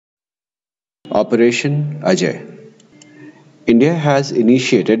Operation Ajay. India has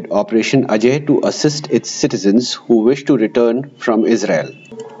initiated Operation Ajay to assist its citizens who wish to return from Israel.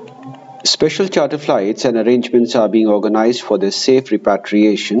 Special charter flights and arrangements are being organized for their safe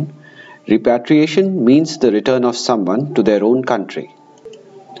repatriation. Repatriation means the return of someone to their own country.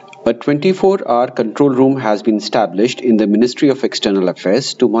 A 24-hour control room has been established in the Ministry of External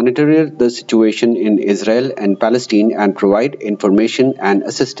Affairs to monitor the situation in Israel and Palestine and provide information and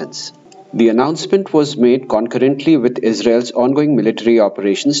assistance. The announcement was made concurrently with Israel's ongoing military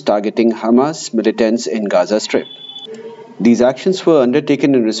operations targeting Hamas militants in Gaza Strip. These actions were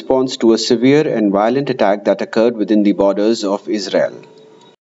undertaken in response to a severe and violent attack that occurred within the borders of Israel.